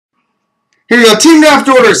Here we go. Team draft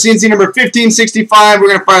order. CNC number 1565. We're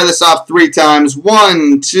going to fire this off 3 times.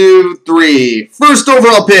 1, 2, 3. First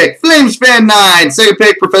overall pick, Flames Fan 9. Second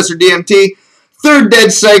pick, Professor DMT. Third,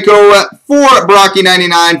 Dead Psycho. 4, Brocky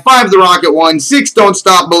 99. 5, The Rocket 1. 6, Don't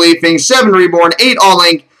Stop Believing. 7, Reborn. 8, All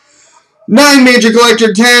Ink. 9, Major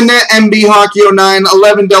Collector. 10, MB Hockey 09.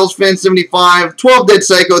 11, Devils Fan 75. 12, Dead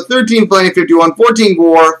Psycho. 13, Flanny 51. 14,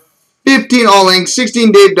 Gore. 15, All Ink.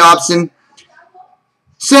 16, Dave Dobson.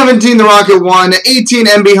 17, The Rocket 1, 18,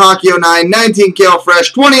 MB Hockey 09, 19, Kale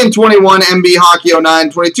Fresh, 20 and 21, MB Hockey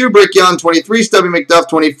 09, 22, Brickyon, 23, Stubby McDuff,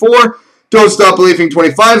 24, Don't Stop Believing,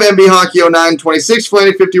 25, MB Hockey 09, 26,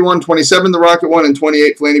 Flanny 51, 27, The Rocket 1, and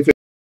 28, Flanny 51.